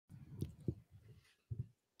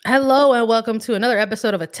Hello and welcome to another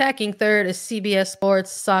episode of Attacking Third, a CBS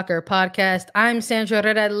Sports soccer podcast. I'm Sandra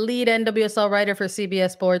Herrera, lead NWSL writer for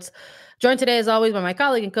CBS Sports. Joined today, as always, by my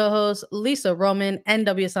colleague and co-host, Lisa Roman,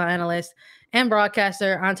 NWSL analyst and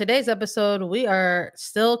broadcaster. On today's episode, we are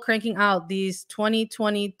still cranking out these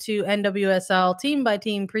 2022 NWSL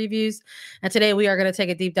team-by-team previews. And today we are going to take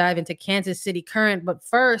a deep dive into Kansas City Current. But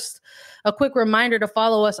first, a quick reminder to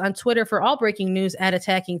follow us on Twitter for all breaking news at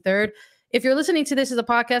Attacking Third. If you're listening to this as a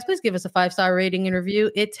podcast, please give us a 5-star rating and review.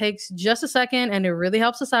 It takes just a second and it really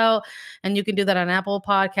helps us out. And you can do that on Apple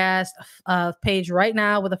Podcast page right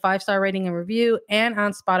now with a 5-star rating and review, and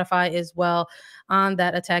on Spotify as well on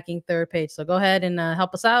that Attacking Third page. So go ahead and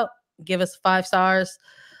help us out. Give us 5 stars.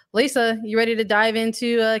 Lisa, you ready to dive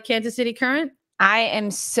into Kansas City Current? I am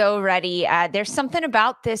so ready. There's something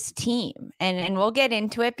about this team, and we'll get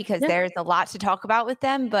into it because there's a lot to talk about with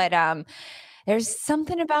them. But there's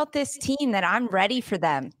something about this team that I'm ready for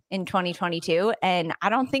them in 2022, and I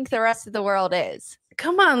don't think the rest of the world is.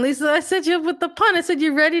 Come on, Lisa. I set you up with the pun. I said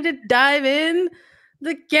you're ready to dive in.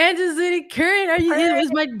 The Kansas City Current.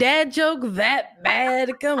 Is my dad joke that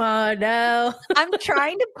bad? Come on now. I'm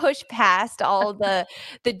trying to push past all the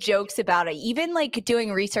jokes about it. Even like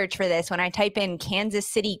doing research for this, when I type in Kansas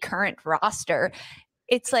City Current roster,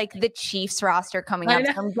 it's like the Chiefs roster coming up.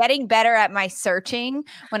 So I'm getting better at my searching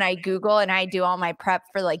when I Google and I do all my prep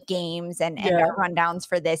for like games and rundowns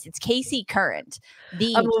for this. It's KC Current.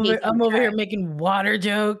 I'm over here making water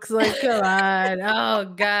jokes. Like, come on.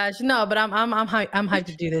 Oh gosh. No, but I'm hyped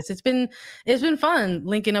to do this. It's been fun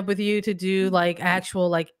linking up with you to do like actual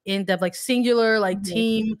like in-depth like singular like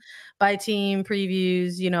team by team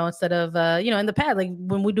previews, instead of in the past, like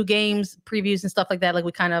when we do games previews and stuff like that, like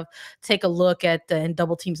we kind of take a look at and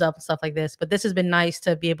double teams up and stuff like this. But this has been nice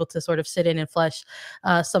to be able to sort of sit in and flesh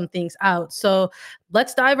some things out. So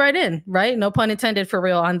let's dive right in, right? No pun intended for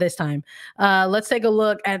real on this time. Let's take a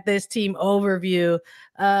look at this team overview.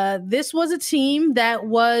 This was a team that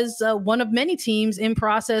was one of many teams in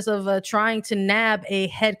process of trying to nab a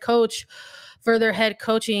head coach for their head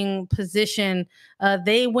coaching position.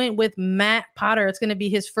 They went with Matt Potter. It's going to be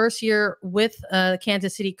his first year with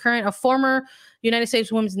Kansas City Current, a former United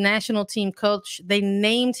States Women's National Team coach. They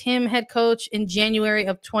named him head coach in January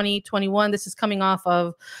of 2021. This is coming off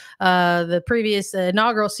of the previous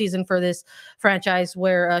inaugural season for this franchise,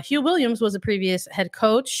 where Hugh Williams was the previous head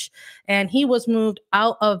coach, and he was moved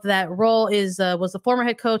out of that role. Was the former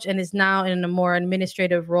head coach and is now in a more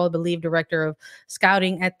administrative role, I believe, director of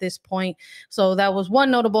scouting at this point. So that was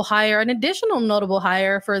one notable hire. An additional notable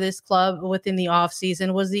hire for this club within the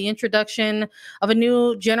offseason was the introduction of a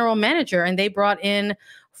new general manager, and they brought in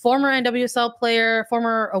former NWSL player,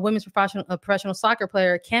 former women's professional soccer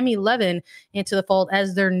player, Cami Levin, into the fold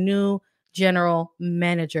as their new general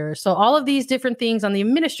manager. So all of these different things on the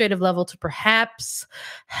administrative level to perhaps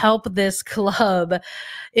help this club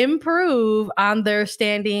improve on their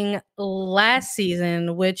standing last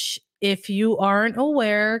season, which, if you aren't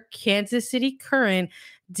aware, Kansas City Current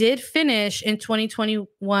did finish in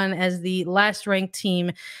 2021 as the last ranked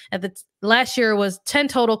team. At the last year was 10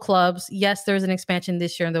 total clubs. Yes, there's an expansion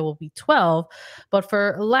this year and there will be 12. But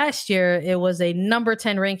for last year, it was a number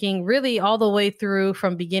 10 ranking, really all the way through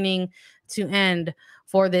from beginning to end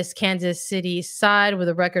for this Kansas City side, with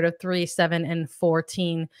a record of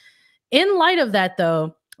 3-7-14. In light of that,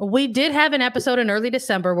 though, we did have an episode in early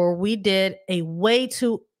December where we did a way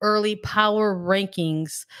too early power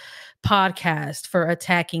rankings podcast for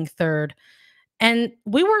Attacking Third. And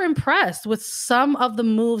we were impressed with some of the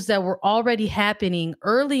moves that were already happening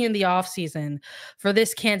early in the offseason for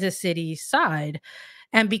this Kansas City side.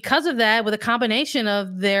 And because of that, with a combination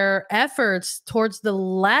of their efforts towards the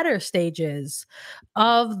latter stages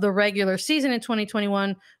of the regular season in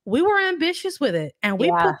 2021, we were ambitious with it. And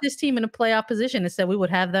we put this team in a playoff position and said we would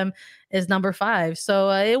have them as number 5. So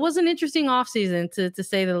it was an interesting offseason to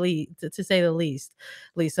say the least,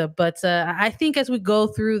 Lisa. But I think as we go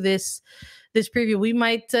through this preview, we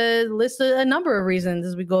might list a number of reasons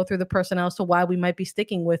as we go through the personnel as to why we might be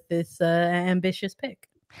sticking with this ambitious pick.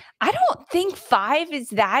 I don't think 5 is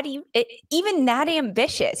that even that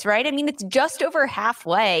ambitious, right? I mean, it's just over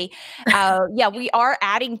halfway. We are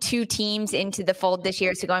adding 2 teams into the fold this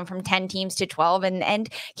year, so going from 10 teams to 12, and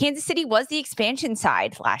Kansas City was the expansion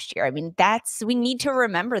side last year. I mean, we need to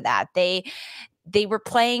remember that. They were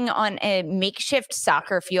playing on a makeshift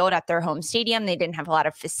soccer field at their home stadium. They didn't have a lot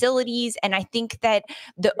of facilities. And I think that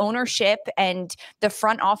the ownership and the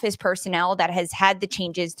front office personnel that has had the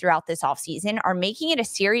changes throughout this offseason are making it a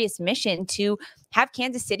serious mission to have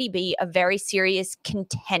Kansas City be a very serious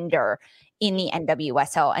contender in the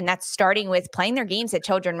NWSL. And that's starting with playing their games at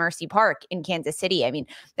Children Mercy Park in Kansas City. I mean,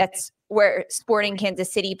 that's where Sporting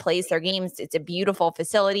Kansas City plays their games. It's a beautiful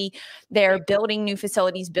facility. They're building new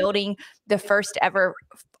facilities, building the first ever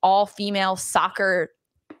all-female soccer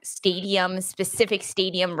specific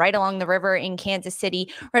stadium right along the river in Kansas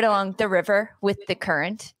City, right along the river with the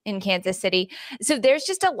current in Kansas City. So there's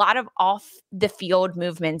just a lot of off the field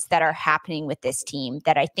movements that are happening with this team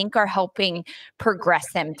that I think are helping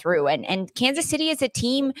progress them through. And Kansas City is a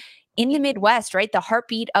team in the Midwest, right? The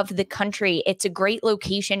heartbeat of the country. It's a great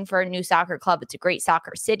location for a new soccer club. It's a great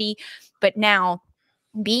soccer city. But now,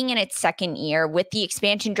 being in its second year with the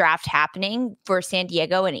expansion draft happening for San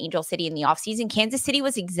Diego and Angel City in the offseason, Kansas City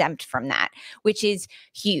was exempt from that, which is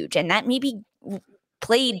huge. And that maybe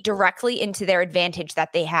played directly into their advantage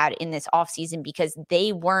that they had in this offseason because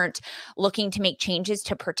they weren't looking to make changes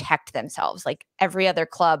to protect themselves like every other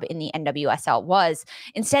club in the NWSL was.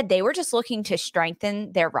 Instead, they were just looking to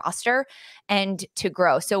strengthen their roster and to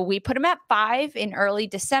grow. So we put them at 5 in early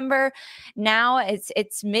December. Now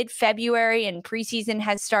it's mid-February and preseason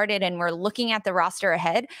has started and we're looking at the roster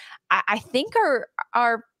ahead. I think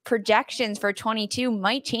our projections for 22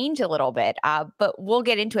 might change a little bit, but we'll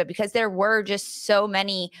get into it because there were just so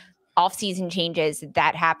many offseason changes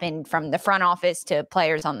that happened from the front office to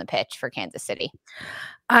players on the pitch for Kansas City.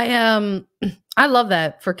 I love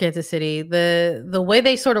that for Kansas City. The way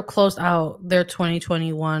they sort of closed out their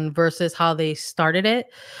 2021 versus how they started it,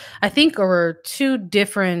 I think are two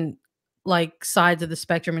different like sides of the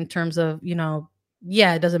spectrum in terms of,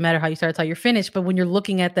 yeah, it doesn't matter how you start, it's how you're finished. But when you're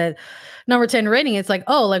looking at that number 10 rating, it's like,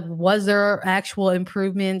 oh, like, was there actual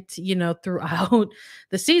improvement, throughout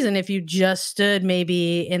the season if you just stood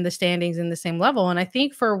maybe in the standings in the same level? And I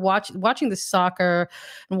think for watching the soccer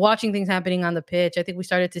and watching things happening on the pitch, I think we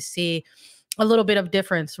started to see a little bit of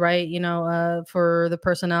difference, right? For the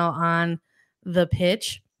personnel on the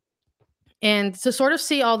pitch. And to sort of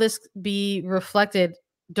see all this be reflected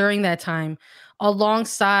during that time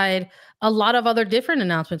alongside a lot of other different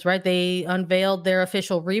announcements, right? They unveiled their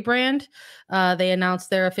official rebrand. They announced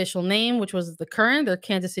their official name, which was the Current. They're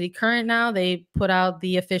Kansas City Current now. They put out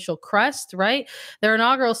the official crest, right? Their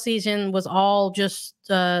inaugural season was all just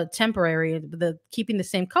temporary, keeping the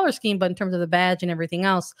same color scheme, but in terms of the badge and everything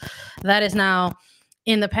else, that is now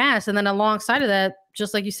in the past. And then alongside of that,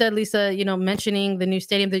 just like you said, Lisa, mentioning the new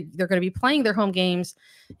stadium, they're going to be playing their home games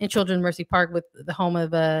in Children's Mercy Park with the home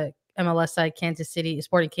of MLS side Kansas City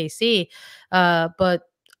Sporting KC. But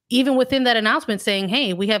even within that announcement saying,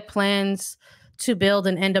 hey, we have plans to build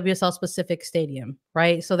an NWSL specific stadium,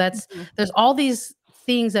 right? So there's all these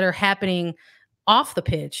things that are happening off the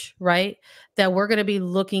pitch, right? That we're going to be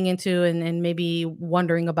looking into and maybe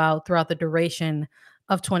wondering about throughout the duration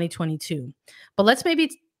of 2022. But let's maybe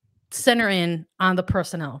center in on the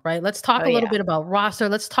personnel, right? Let's talk a little bit about roster.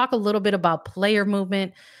 Let's talk a little bit about player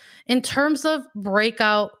movement in terms of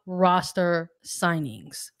breakout roster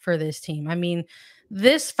signings for this team. I mean,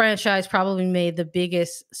 this franchise probably made the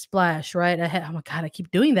biggest splash, right? Oh my God, I keep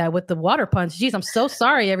doing that with the water punch. Jeez, I'm so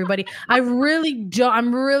sorry, everybody. I'm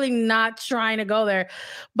really not trying to go there,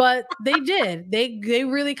 but they did. They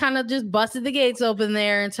really kind of just busted the gates open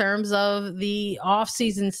there in terms of the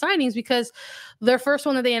offseason signings, because their first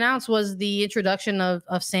one that they announced was the introduction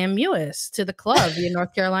of Sam Mewis to the club, the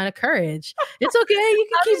North Carolina Courage. It's okay. You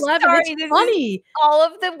can keep laughing. It's funny. All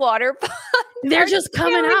of the water punch. They're just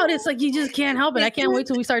coming out. It's like you just can't help it. I can't wait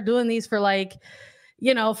till we start doing these for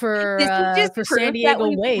for San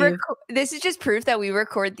Diego Wave. This is just proof that we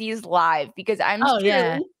record these live because I'm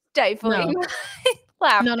stifling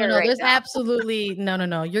laughter. No. There's absolutely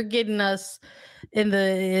no. You're getting us in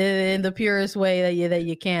the purest way that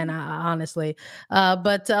you can, honestly.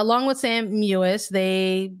 But along with Sam Mewis,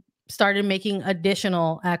 they started making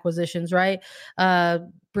additional acquisitions, right?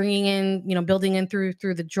 Bringing in, building in through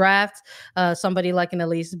the draft, somebody like an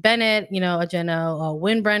Elise Bennett, a Jenna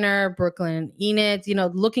Winbrenner, Brooklyn Enid,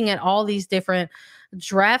 looking at all these different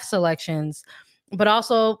draft selections, but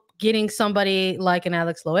also getting somebody like an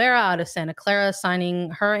Alex Lo'eau out of Santa Clara,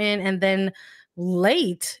 signing her in, and then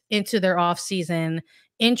late into their offseason,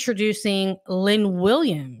 introducing Lynn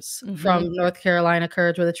Williams from North Carolina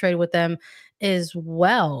Courage with a trade with them as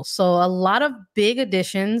well. So a lot of big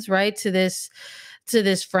additions, right, to this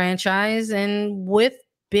franchise. And with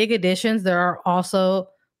big additions, there are also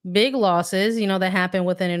big losses, that happen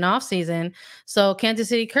within an offseason. So Kansas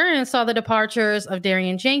City Current saw the departures of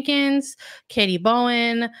Darian Jenkins, Katie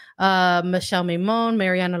Bowen, Michelle Mimon,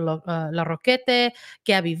 Mariana Larroquette,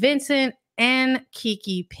 Gabby Vincent, and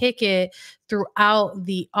Kiki Pickett throughout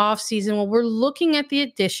the offseason. When we're looking at the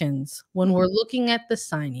additions, when we're looking at the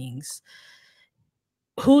signings,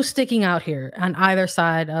 who's sticking out here on either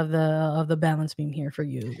side of the balance beam here for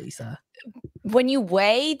you, Lisa? When you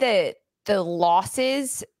weigh the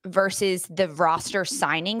losses versus the roster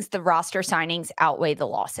signings outweigh the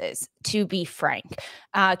losses, to be frank.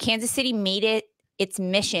 Kansas City made it its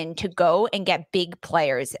mission to go and get big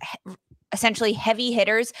players, essentially heavy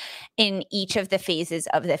hitters in each of the phases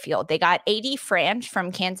of the field. They got AD Franch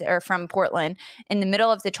from Portland in the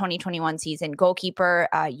middle of the 2021 season, goalkeeper,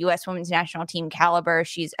 U.S. Women's National Team caliber.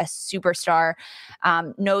 She's a superstar,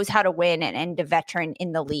 knows how to win, and a veteran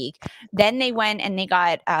in the league. Then they went and they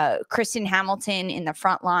got Kristen Hamilton in the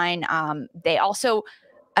front line. They also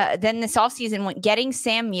then this offseason went getting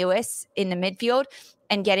Sam Mewis in the midfield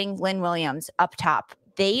and getting Lynn Williams up top.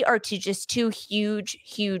 They are just two huge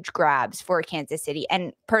grabs for Kansas City.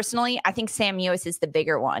 And personally, I think Sam Mewis is the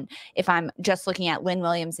bigger one if I'm just looking at Lynn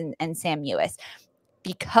Williams and Sam Mewis,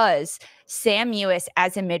 because Sam Mewis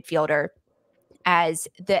as a midfielder, as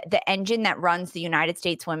the engine that runs the United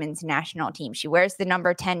States women's national team. She wears the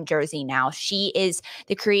number 10 jersey now. She is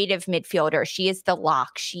the creative midfielder. She is the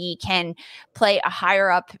lock. She can play a higher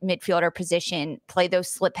up midfielder position, play those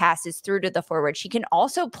slip passes through to the forward. She can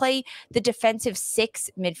also play the defensive 6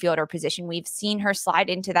 midfielder position. We've seen her slide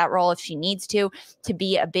into that role if she needs to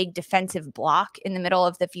be a big defensive block in the middle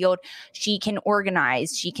of the field. She can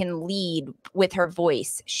organize. She can lead with her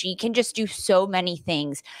voice. She can just do so many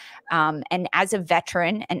things. And as a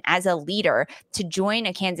veteran and as a leader, to join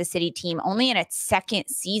a Kansas City team only in its second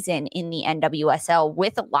season in the NWSL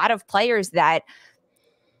with a lot of players that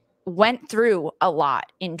went through a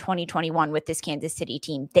lot in 2021 with this Kansas City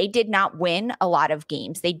team. They did not win a lot of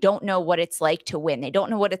games. They don't know what it's like to win. They don't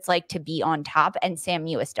know what it's like to be on top, and Sam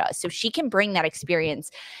Mewis does. So she can bring that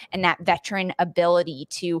experience and that veteran ability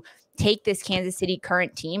to take this Kansas City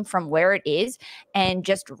current team from where it is and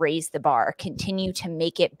just raise the bar, continue to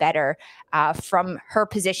make it better from her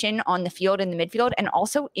position on the field in the midfield and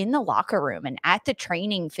also in the locker room and at the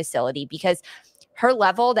training facility, because her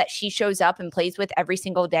level that she shows up and plays with every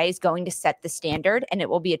single day is going to set the standard, and it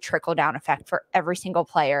will be a trickle-down effect for every single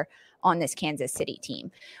player on this Kansas City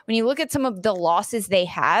team. When you look at some of the losses they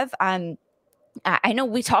have, I know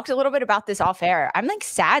we talked a little bit about this off air. I'm like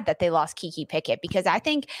sad that they lost Kiki Pickett, because I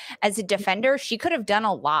think as a defender, she could have done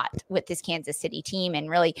a lot with this Kansas City team and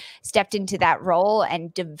really stepped into that role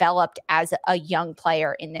and developed as a young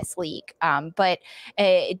player in this league. But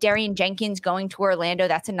Darian Jenkins going to Orlando,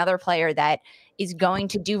 that's another player that is going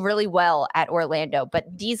to do really well at Orlando.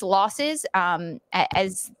 But these losses,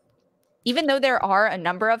 as even though there are a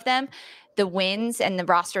number of them, the wins and the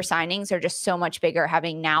roster signings are just so much bigger,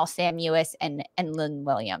 having now Sam Mewis and Lynn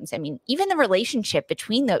Williams. I mean, even the relationship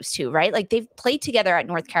between those two, right? Like, they've played together at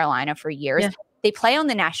North Carolina for years. Yeah. They play on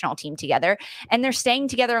the national team together, and they're staying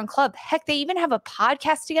together in club. Heck, they even have a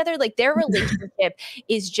podcast together. Like, their relationship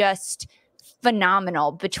is just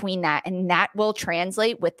phenomenal between that, and that will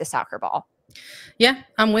translate with the soccer ball. Yeah,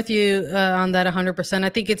 I'm with you on that 100%. I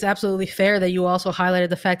think it's absolutely fair that you also highlighted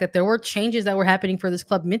the fact that there were changes that were happening for this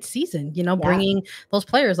club mid-season, bringing those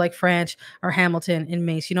players like Franch or Hamilton and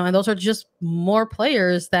Mace, and those are just more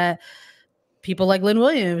players that people like Lynn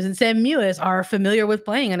Williams and Sam Mewis are familiar with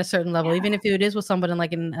playing at a certain level, even if it is with somebody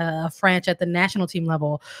like a Franch at the national team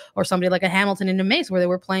level, or somebody like a Hamilton in the Mace where they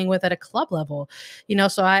were playing with at a club level,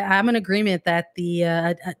 so I'm in agreement that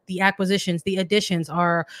the acquisitions, the additions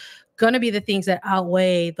are going to be the things that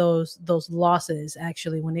outweigh those losses,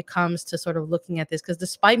 actually, when it comes to sort of looking at this, because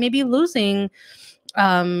despite maybe losing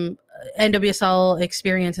NWSL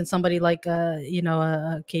experience in somebody like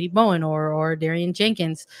Katie Bowen or Darian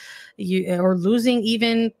Jenkins, or losing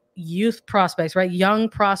even youth prospects, right? Young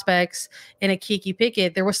prospects in a Kiki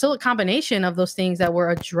Pickett, there was still a combination of those things that were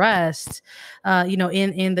addressed,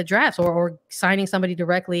 in the drafts, or signing somebody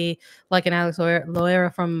directly like an Alex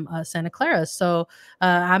Lo'eau from Santa Clara. So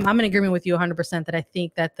I'm in agreement with you 100% that I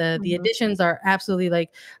think that the additions are absolutely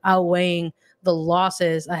like outweighing the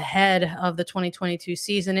losses ahead of the 2022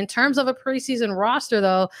 season. In terms of a preseason roster,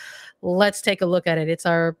 though, let's take a look at it. It's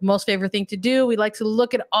our most favorite thing to do. We like to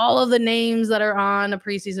look at all of the names that are on a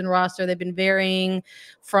preseason roster. They've been varying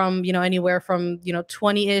from, anywhere from,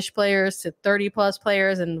 20-ish players to 30-plus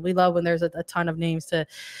players. And we love when there's a ton of names to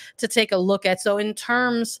take a look at. So in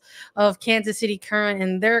terms of Kansas City current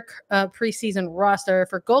and their preseason roster,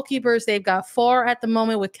 for goalkeepers, they've got 4 at the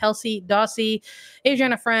moment with Kelsey Dawsey,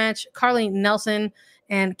 Adriana Franch, Carly Nelson,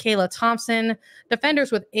 and Kayla Thompson.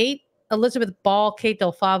 Defenders with 8, Elizabeth Ball, Kate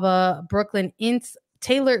Delfava, Brooklyn Ince,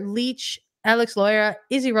 Taylor Leach, Alex Loera,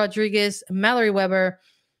 Izzy Rodriguez, Mallory Weber,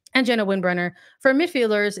 and Jenna Winbrenner. For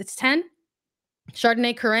midfielders, it's 10,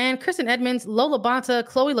 Chardonnay Curran, Kristen Edmonds, Lo'eau LaBonta,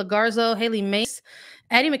 Chloe Lagarzo, Haley Mace,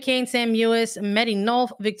 Addie McCain, Sam Mewis, Maddie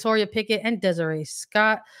Nolf, Victoria Pickett, and Desiree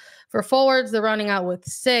Scott. For forwards, they're running out with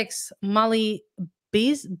 6. Molly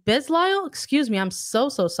Bezlyle, excuse me, I'm so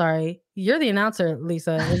sorry. You're the announcer,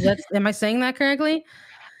 Lisa. Am I saying that correctly?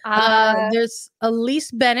 There's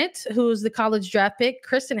Elise Bennett, who's the college draft pick,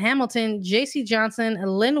 Kristen Hamilton, JC Johnson,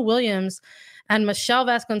 Lynn Williams, and Michelle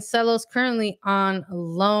Vasconcelos, currently on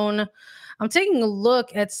loan. I'm taking a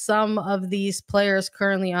look at some of these players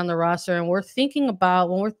currently on the roster, and we're thinking about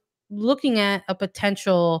when we're looking at a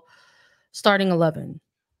potential starting 11,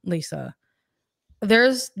 Lisa.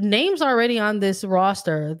 There's names already on this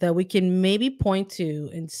roster that we can maybe point to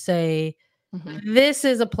and say, this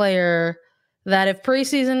is a player that if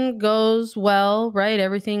preseason goes well, right,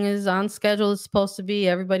 everything is on schedule, it's supposed to be,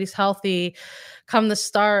 everybody's healthy, come the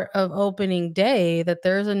start of opening day, that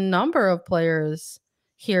there's a number of players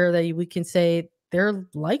here that we can say they're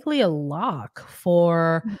likely a lock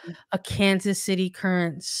for a Kansas City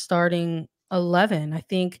current starting 11. I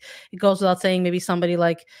think it goes without saying maybe somebody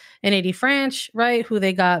like an AD Franch, right, who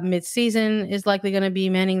they got mid-season, is likely going to be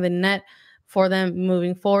manning the net for them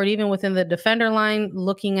moving forward. Even within the defender line,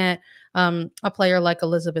 looking at a player like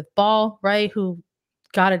Elizabeth Ball, right, who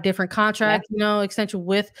got a different contract, extension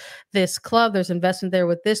with this club. There's investment there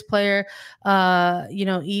with this player.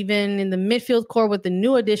 Even in the midfield core with the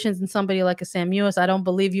new additions and somebody like a Sam Mewis, I don't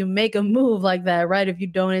believe you make a move like that, right, if you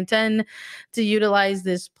don't intend to utilize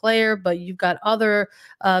this player. But you've got other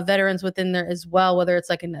veterans within there as well, whether it's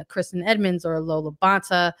like a Kristen Edmonds or a Lo'eau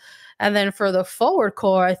LaBonta. And then for the forward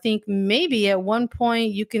core, I think maybe at one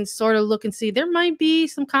point you can sort of look and see there might be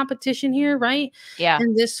some competition here, right? Yeah.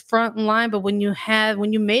 In this front line. But when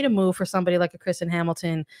you made a move for somebody like a Kristen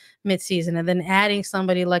Hamilton midseason and then adding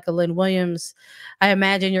somebody like a Lynn Williams, I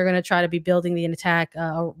imagine you're going to try to be building the attack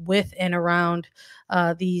with and around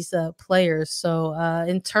these players. So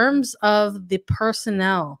in terms of the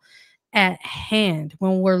personnel at hand,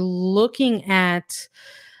 when we're looking at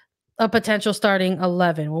a potential starting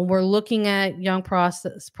 11, when we're looking at young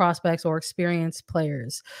prospects or experienced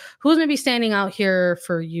players, who's maybe standing out here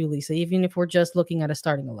for you, Lisa, even if we're just looking at a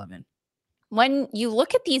starting 11? When you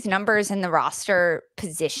look at these numbers in the roster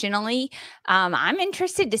positionally, I'm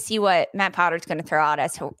interested to see what Matt Potter's going to throw out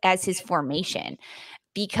as his formation,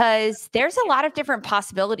 because there's a lot of different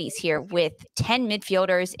possibilities here with 10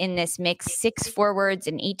 midfielders in this mix, 6 forwards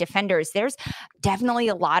and 8 defenders. There's definitely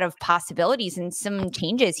a lot of possibilities and some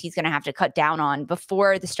changes he's going to have to cut down on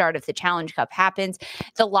before the start of the Challenge Cup happens.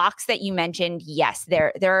 The locks that you mentioned, yes,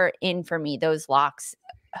 they're in for me, those locks,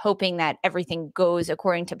 hoping that everything goes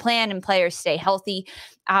according to plan and players stay healthy.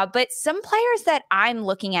 But some players that I'm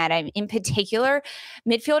looking at, in particular,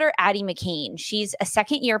 midfielder Addie McCain. She's a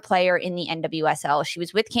second-year player in the NWSL. She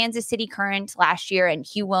was with Kansas City Current last year and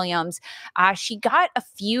Hugh Williams. She got a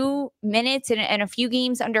few minutes and a few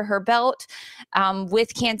games under her belt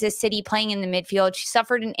with Kansas City playing in the midfield. She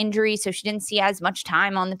suffered an injury, so she didn't see as much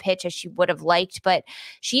time on the pitch as she would have liked. But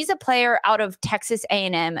she's a player out of Texas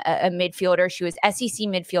A&M, a midfielder. She was SEC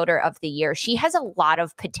midfielder of the year. She has a lot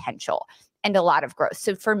of potential and a lot of growth.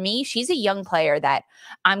 So for me, she's a young player that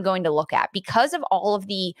I'm going to look at because of all of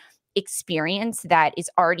the experience that is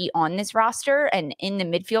already on this roster and in the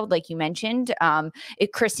midfield, like you mentioned,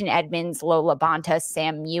 Kristen Edmonds, Lo'eau LaBonta,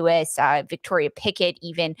 Sam Mewis, Victoria Pickett,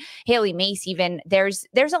 even Haley Mace, even there's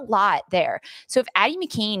a lot there. So if Addie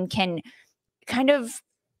McCain can kind of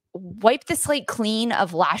wipe the slate clean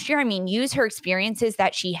of last year, I mean, use her experiences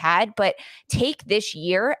that she had, but take this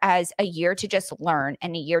year as a year to just learn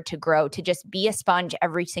and a year to grow, to just be a sponge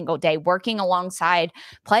every single day, working alongside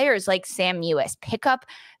players like Sam Mewis, pick up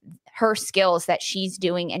her skills that she's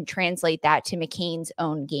doing and translate that to McCain's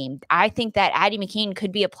own game. I think that Addie McCain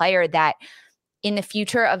could be a player that in the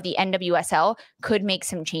future of the NWSL could make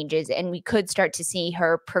some changes, and we could start to see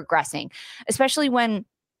her progressing, especially when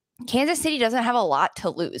Kansas City doesn't have a lot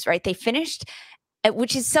to lose, right? They finished,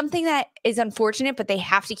 which is something that is unfortunate, but they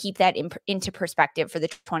have to keep that into perspective for the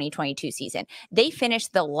 2022 season. They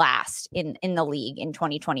finished the last in the league in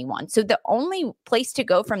 2021. So the only place to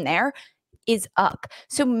go from there is up.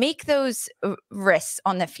 So make those risks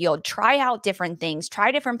on the field, try out different things,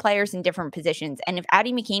 try different players in different positions. And if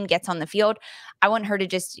Addie McCain gets on the field, I want her to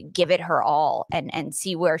just give it her all and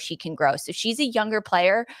see where she can grow. So she's a younger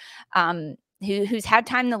player, who's had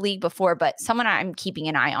time in the league before, but someone I'm keeping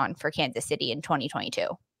an eye on for Kansas City in 2022.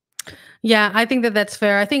 Yeah, I think that that's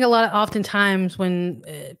fair. I think oftentimes when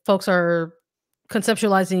folks are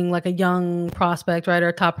conceptualizing like a young prospect, right, or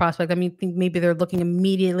a top prospect. I mean, think maybe they're looking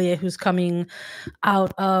immediately at who's coming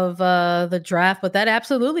out of the draft, but that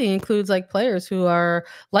absolutely includes like players who are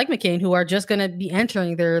like McCain, who are just going to be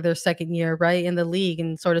entering their second year, right, in the league,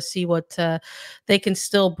 and sort of see what they can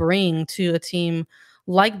still bring to a team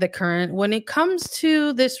like the Current. When it comes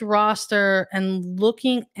to this roster and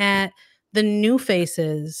looking at the new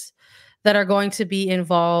faces that are going to be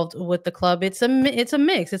involved with the club, it's a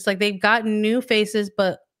mix. It's like they've got new faces,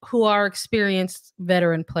 but who are experienced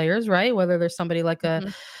veteran players, right? Whether there's somebody like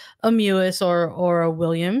a Mewis or a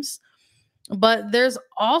Williams. But there's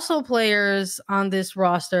also players on this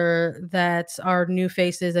roster that are new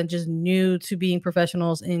faces and just new to being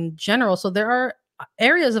professionals in general. So there are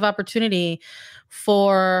areas of opportunity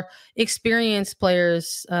for experienced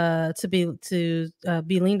players to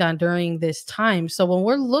be leaned on during this time. So when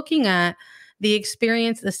we're looking at the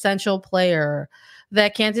experienced essential player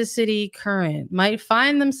that Kansas City Current might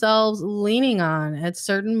find themselves leaning on at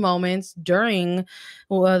certain moments during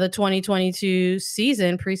the 2022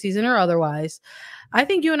 season, preseason or otherwise, I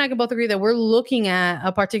think you and I can both agree that we're looking at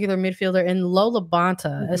a particular midfielder in Lo'eau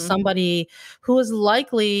LaBonta as somebody who is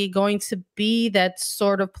likely going to be that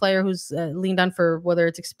sort of player who's leaned on for whether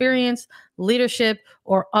it's experience, leadership,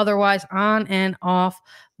 or otherwise on and off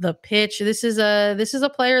the pitch. This is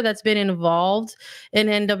a player that's been involved in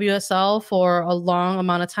NWSL for a long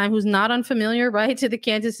amount of time, who's not unfamiliar, right, to the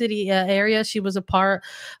Kansas City area. She was a part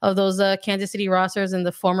of those Kansas City rosters in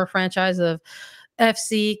the former franchise of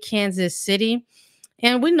FC Kansas City.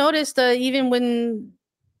 And we noticed even when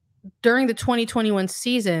during the 2021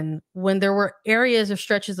 season, when there were areas or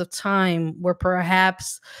stretches of time where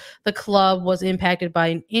perhaps the club was impacted by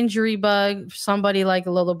an injury bug, somebody like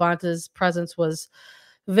Lo'eau LaBonta's presence was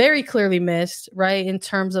very clearly missed, right? In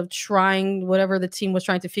terms of trying whatever the team was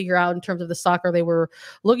trying to figure out in terms of the soccer they were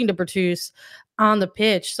looking to produce on the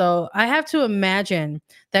pitch. So I have to imagine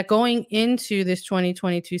that going into this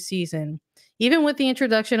 2022 season, even with the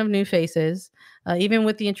introduction of new faces, even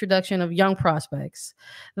with the introduction of young prospects,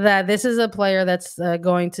 that this is a player that's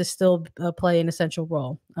going to still play an essential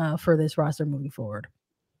role for this roster moving forward.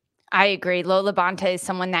 I agree. Lo'eau LaBonta is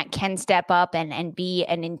someone that can step up and be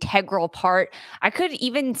an integral part. I could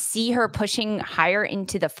even see her pushing higher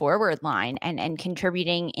into the forward line and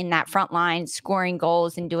contributing in that front line, scoring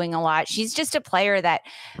goals and doing a lot. She's just a player that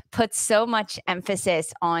puts so much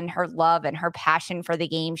emphasis on her love and her passion for the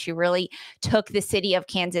game. She really took the city of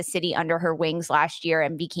Kansas City under her wings last year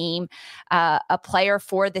and became a player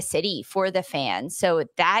for the city, for the fans. So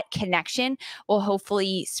that connection will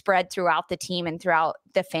hopefully spread throughout the team and throughout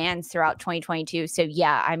the fans throughout 2022. So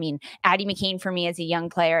yeah, I mean, Addie McCain for me as a young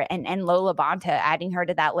player, and Lo'eau LaBonta, adding her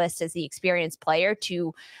to that list as the experienced player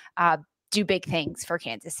to do big things for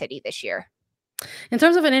Kansas City this year. In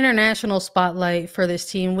terms of an international spotlight for this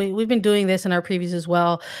team, we've been doing this in our previews as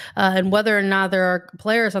well. And whether or not there are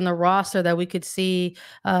players on the roster that we could see,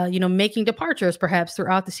 making departures perhaps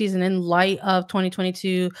throughout the season in light of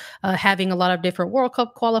 2022, having a lot of different World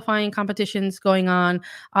Cup qualifying competitions going on.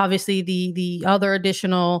 Obviously, the other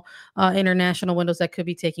additional international windows that could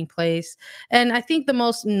be taking place. And I think the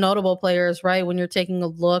most notable players, right, when you're taking a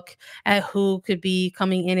look at who could be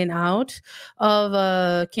coming in and out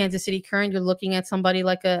of Kansas City Current, you're looking at somebody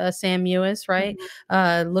like a Sam Mewis, right?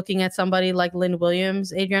 Looking at somebody like Lynn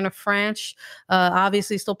Williams, Adriana Franch,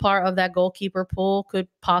 obviously still part of that goalkeeper pool, could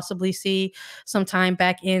possibly see some time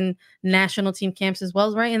back in national team camps as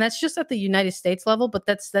well, right? And that's just at the United States level, but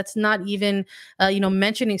that's not even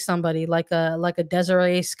mentioning somebody like a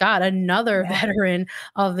Desiree Scott, another veteran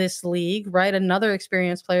of this league, right? Another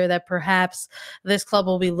experienced player that perhaps this club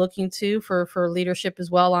will be looking to for leadership as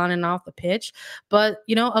well on and off the pitch. But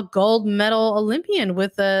a gold medal Olympian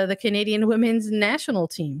with the Canadian women's national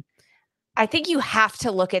team. I think you have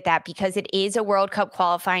to look at that because it is a World Cup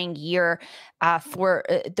qualifying year for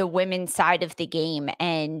the women's side of the game.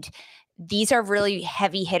 And these are really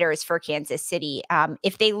heavy hitters for Kansas City.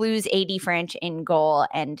 If they lose AD French in goal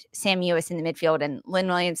and Sam Mewis in the midfield and Lynn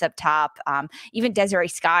Williams up top, even Desiree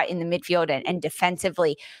Scott in the midfield and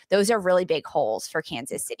defensively, those are really big holes for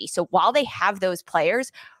Kansas City. So while they have those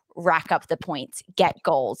players, rack up the points, get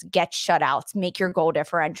goals, get shutouts, make your goal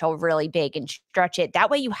differential really big and stretch it. That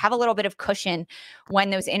way you have a little bit of cushion when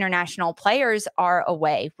those international players are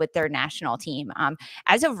away with their national team.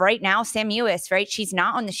 As of right now, Sam Mewis, right? She's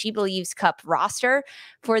not on the She Believes Cup roster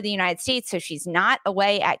for the United States, so she's not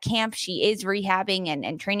away at camp. She is rehabbing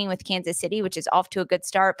and training with Kansas City, which is off to a good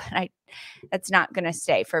start, but that's not going to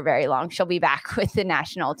stay for very long. She'll be back with the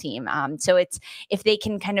national team. So it's if they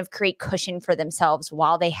can kind of create cushion for themselves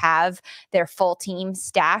while they have their full team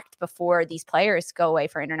stacked before these players go away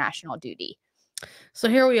for international duty. So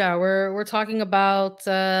here we are. We're talking about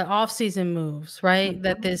off-season moves, right?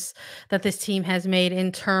 Mhm. That this team has made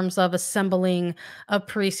in terms of assembling a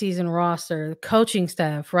preseason roster, coaching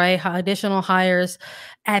staff, right? Additional hires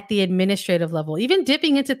at the administrative level, even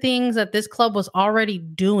dipping into things that this club was already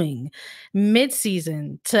doing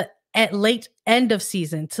mid-season to at late end of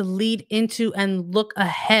season to lead into and look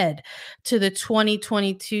ahead to the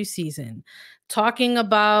 2022 season. Talking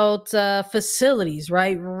about facilities,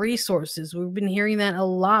 right? Resources. We've been hearing that a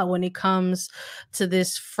lot when it comes to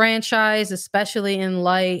this franchise, especially in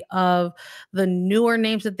light of the newer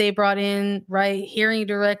names that they brought in, right? Hearing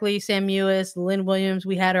directly Sam Mewis, Lynn Williams,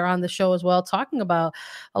 we had her on the show as well, talking about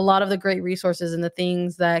a lot of the great resources and the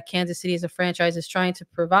things that Kansas City as a franchise is trying to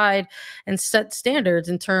provide and set standards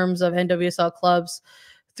in terms of NWSL clubs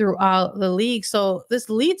throughout the league. So this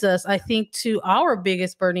leads us, I think, to our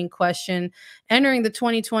biggest burning question entering the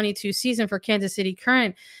 2022 season for Kansas City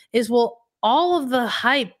Current is, will all of the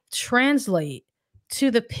hype translate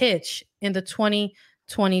to the pitch in the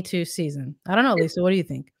 2022 season? I don't know, Lisa, what do you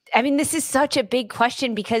think? I mean, this is such a big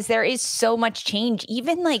question because there is so much change.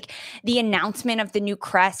 Even like the announcement of the new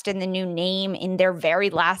crest and the new name in their very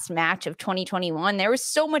last match of 2021, there was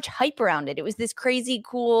so much hype around it. It was this crazy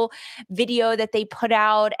cool video that they put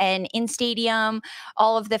out, and in stadium,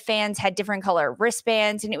 all of the fans had different color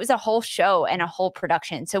wristbands, and it was a whole show and a whole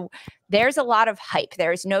production. So there's a lot of hype.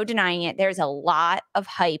 There's no denying it. There's a lot of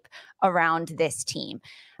hype around this team.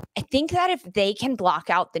 I think that if they can block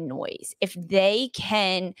out the noise, if they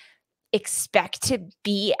can expect to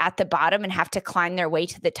be at the bottom and have to climb their way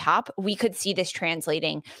to the top, we could see this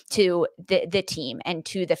translating to the team and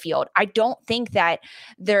to the field. I don't think that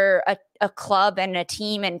they're a club and a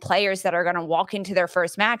team and players that are going to walk into their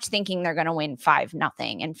first match thinking they're going to win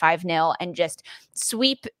 5-0 and 5-0 and just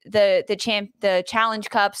sweep the Challenge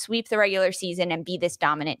Cup, sweep the regular season and be this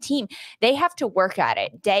dominant team. They have to work at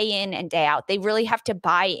it day in and day out. They really have to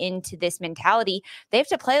buy into this mentality. They have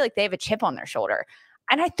to play like they have a chip on their shoulder.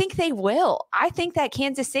 And I think they will. I think that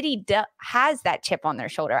Kansas City has that chip on their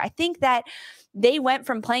shoulder. I think that they went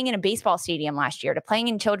from playing in a baseball stadium last year to playing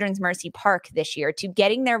in Children's Mercy Park this year to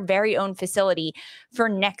getting their very own facility for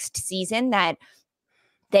next season, that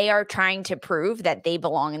they are trying to prove that they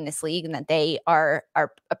belong in this league and that they are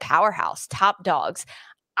a powerhouse, top dogs.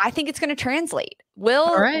 I think it's going to translate. Will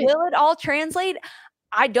it all translate?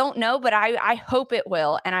 I don't know, but I hope it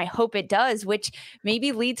will, and I hope it does, which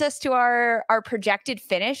maybe leads us to our projected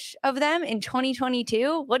finish of them in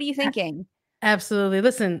 2022. What are you thinking? Absolutely.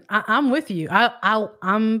 Listen, I'm with you.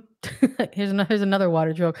 I'm here's another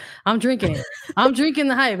water joke. I'm drinking it. I'm drinking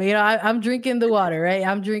the hype. You know, I'm drinking the water, right?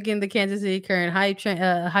 I'm drinking the Kansas City Current hype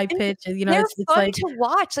pitch. You know, they're it's fun like to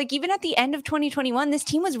watch. Like even at the end of 2021, this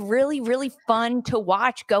team was really, really fun to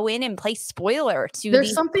watch. Go in and play spoiler to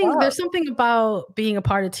there's something about being a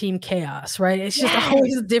part of team chaos, right? It's just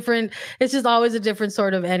always different. It's just always a different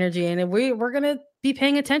sort of energy, and we're gonna be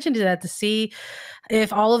paying attention to that to see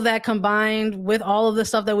if all of that combined with all of the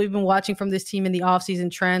stuff that we've been watching from this team in the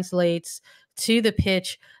offseason translates to the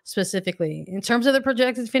pitch specifically. In terms of the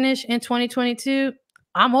projected finish in 2022,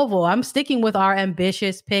 I'm hopeful. I'm sticking with our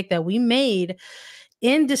ambitious pick that we made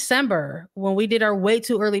in December when we did our way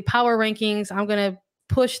too early power rankings. I'm going to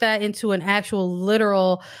push that into an actual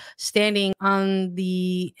literal standing on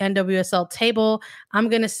the NWSL table. I'm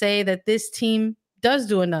going to say that this team does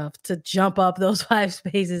do enough to jump up those 5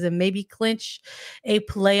 spaces and maybe clinch a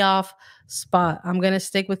playoff spot. I'm going to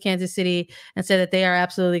stick with Kansas City and say that they are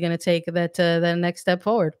absolutely going to take that next step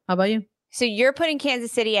forward. How about you? So you're putting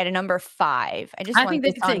Kansas City at a number 5. I think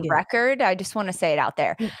this they can on record. I just want to say it out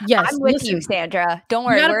there. Yes, I'm with you, Sandra. Don't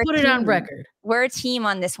worry. You got to put it on record. We're a team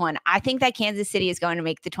on this one. I think that Kansas City is going to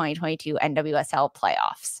make the 2022 NWSL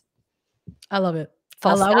playoffs. I love it.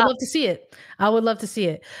 I would love to see it. I would love to see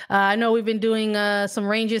it. I know we've been doing some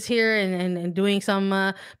ranges here and doing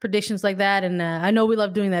some predictions like that. And I know we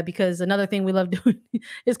love doing that because another thing we love doing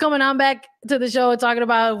is coming on back to the show and talking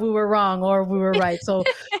about if we were wrong or if we were right. So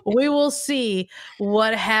we will see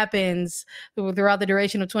what happens throughout the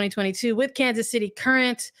duration of 2022 with Kansas City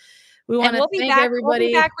Current. We want to thank everybody. We'll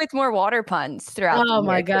be back with more water puns throughout. Oh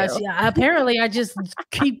my gosh. Too. Yeah. Apparently I just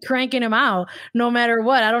keep cranking them out no matter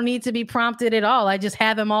what. I don't need to be prompted at all. I just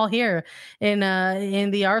have them all here in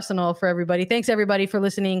the arsenal for everybody. Thanks everybody for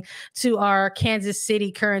listening to our Kansas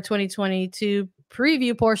City Current 2022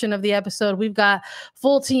 preview portion of the episode. We've got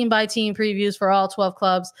full team by team previews for all 12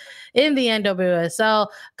 clubs in the NWSL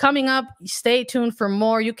coming up. Stay tuned for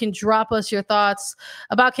more. You can drop us your thoughts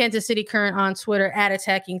about Kansas City Current on Twitter at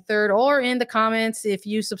Attacking Third or in the comments. If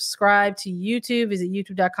you subscribe to YouTube, visit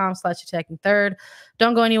youtube.com/Attacking Third.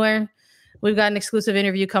 Don't go anywhere. We've got an exclusive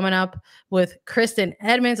interview coming up with Kristen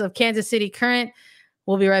Edmonds of Kansas City Current.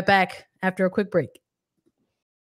 We'll be right back after a quick break.